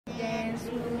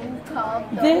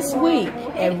This week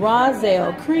at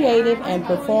Rozelle Creative and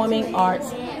Performing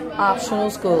Arts Optional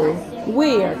School,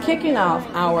 we are kicking off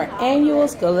our annual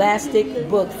Scholastic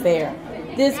Book Fair.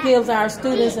 This gives our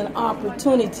students an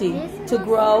opportunity to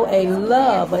grow a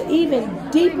love, an even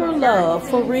deeper love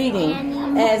for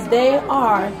reading, as they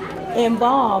are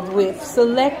involved with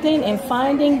selecting and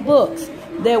finding books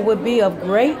that would be of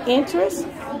great interest,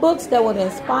 books that would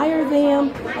inspire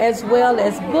them, as well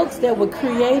as books that would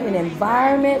create an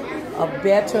environment of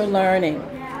better learning.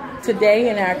 Today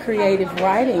in our creative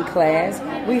writing class,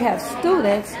 we have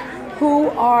students who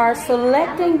are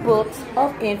selecting books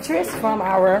of interest from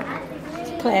our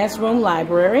classroom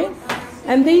library.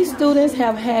 And these students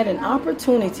have had an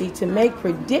opportunity to make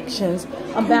predictions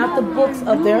about the books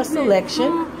of their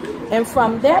selection. And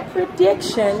from that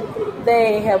prediction,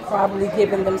 they have probably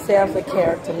given themselves a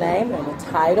character name and a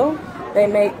title. They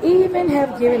may even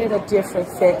have given it a different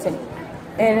setting.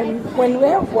 And when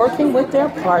they're working with their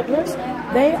partners,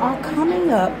 they are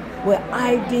coming up with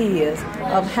ideas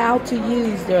of how to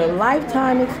use their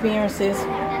lifetime experiences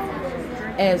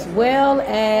as well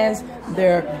as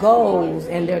their goals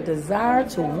and their desire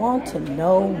to want to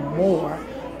know more,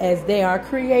 as they are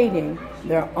creating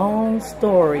their own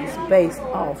stories based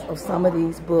off of some of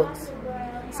these books.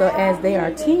 So as they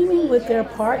are teaming with their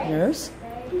partners,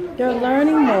 they're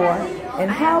learning more and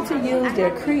how to use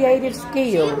their creative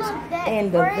skills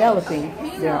in developing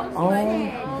their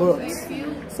own books.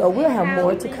 So we'll have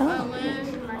more to come.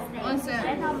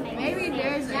 Maybe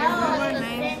there's another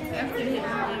name after him.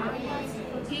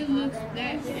 He looks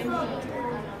that simple.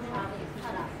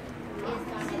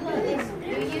 Do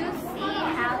you see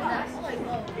how the... So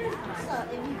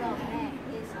if you go back,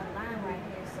 it's a line right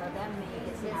here. So that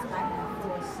means it's like a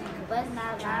full single. But it's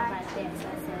not a line right there. So I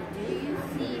said, do you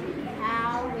see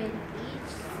how with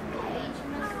each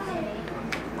mistake...